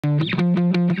How's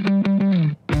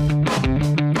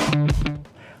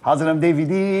it? I'm Davey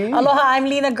D. Aloha, I'm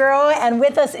Lena Girl, and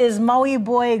with us is Maui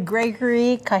boy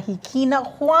Gregory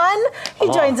Kahikina Juan.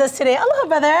 He joins us today. Aloha,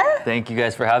 brother. Thank you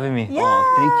guys for having me. Yeah.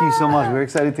 Oh, thank you so much. We're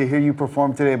excited to hear you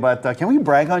perform today, but can we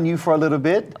brag on you for a little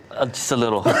bit? Just a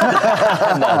little.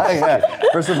 Yeah.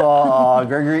 First of all,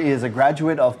 Gregory is a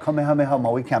graduate of Kamehameha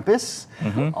Maui campus.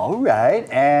 All right.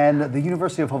 And the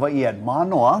University of Hawaii at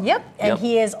Manoa. Yep, and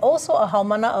he is also a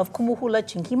haumana of Kumuhula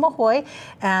Chinky Mahoi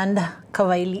and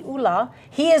Kawaili'ula.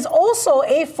 He is also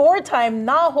a four-time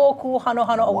Nā Hōkū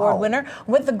Hanohano Award winner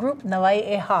with the group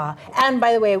Nawai Eha. And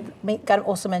by the way, got to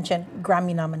also mention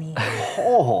Grammy nominee.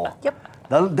 Oh. Yep.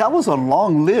 That was a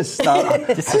long list.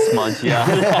 Just a smudge,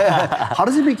 yeah. How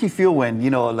does it make you feel when,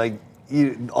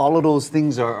 all of those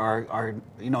things are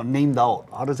named out?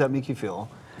 How does that make you feel?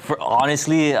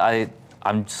 Honestly,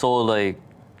 I'm so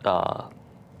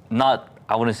not,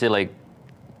 I wouldn't say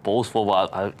boastful,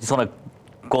 but I just want to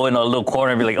go in a little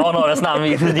corner and be like, oh no, that's not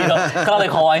me. Kind of like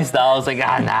Hawaiian style. I was like,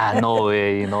 nah, no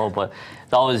way, but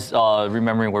that was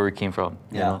remembering where we came from.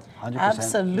 Yeah, 100%.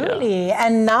 Absolutely. Yeah.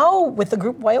 And now with the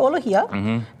group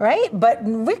Wai'olohia, right? But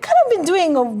we've kind of been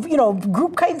doing,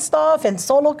 group kind stuff and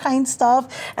solo kind stuff.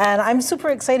 And I'm super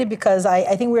excited because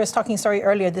I think we were talking story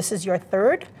earlier. This is your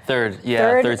third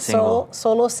single.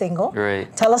 Solo single.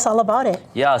 Right. Tell us all about it.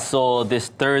 Yeah, so this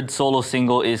third solo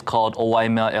single is called O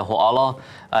Waimea E Ho'ala.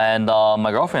 And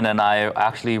my girlfriend and I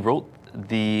actually wrote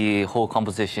the whole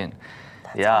composition.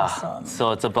 That's awesome.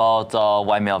 So it's about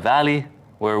Waimea Valley,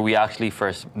 where we actually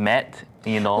first met,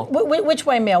 Which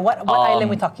Waimea? What island are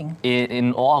we talking?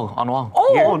 In Oahu, on Oahu.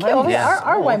 Oh, here. okay. Over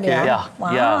our Waimea. Okay. Yeah,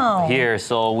 wow. Yeah, here.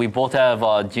 So we both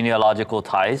have genealogical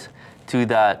ties to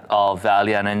that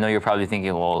valley, and I know you're probably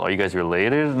thinking, well, are you guys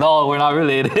related? No, we're not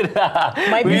related.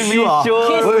 Might be Kissing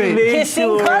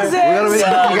kissing cousins. You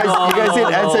guys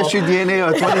did Ancestry DNA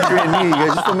or 23andMe, you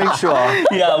guys, just to make sure.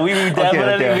 Yeah, we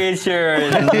definitely made sure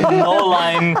no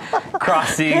line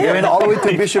crossing. We went all the way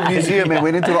to Bishop Museum and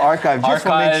went into the archive just to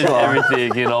make sure.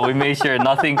 Everything, we made sure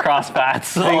nothing crossed paths.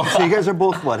 So you guys are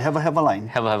both what? Have a line?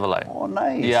 Have a line. Oh,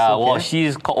 nice. Yeah, okay. well,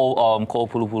 she's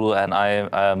Ko'opulupulu and I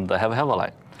am the Have a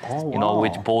line. Oh, wow.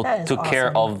 Which both took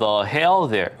care of the hail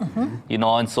there,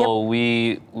 and so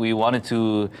we wanted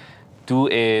to do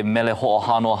a mele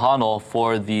ho'ohanohano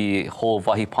for the whole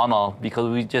Wahipana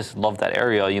because we just love that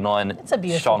area, and it's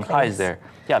a strong place. ties there.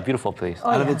 Yeah, beautiful place.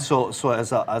 I love it. So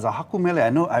as a hakumele,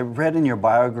 I know I read in your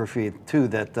biography too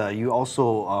that you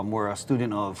also were a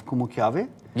student of Kumukiave.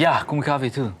 Yeah,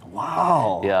 Kumukiave too.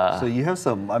 Wow. Yeah. So you have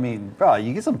some, bro,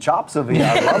 you get some chops over here.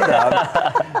 I love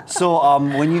that. So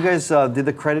when you guys did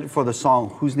the credit for the song,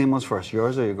 whose name was first,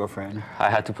 yours or your girlfriend? I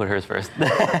had to put hers first.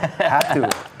 Had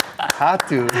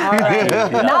to. All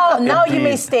right. Now you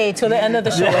may stay till the end of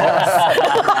the show.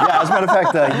 Yeah, as a matter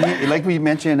of fact, like we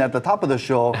mentioned at the top of the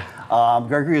show,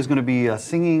 Gregory is going to be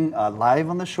singing live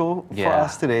on the show for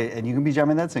us today, and you can be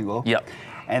jamming that single. Yep.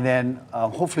 And then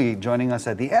hopefully joining us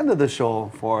at the end of the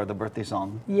show for the birthday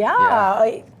song.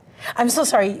 Yeah. I'm so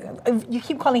sorry. You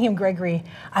keep calling him Gregory.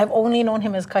 I've only known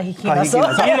him as Kahikina. So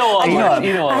you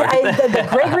know what? The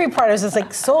Gregory part is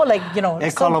just so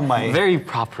very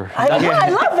proper. I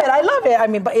love it. I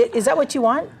mean, but is that what you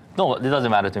want? No, it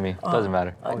doesn't matter to me. It doesn't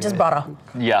matter. Just bara.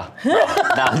 Yeah.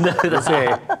 Let's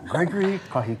say Gregory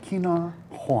Kahikina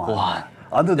Juan.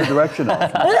 Under the direction of. All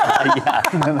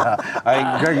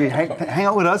right, Gregory, hang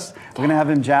out with us. We're going to have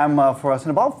him jam for us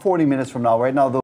in about 40 minutes from now. Right now,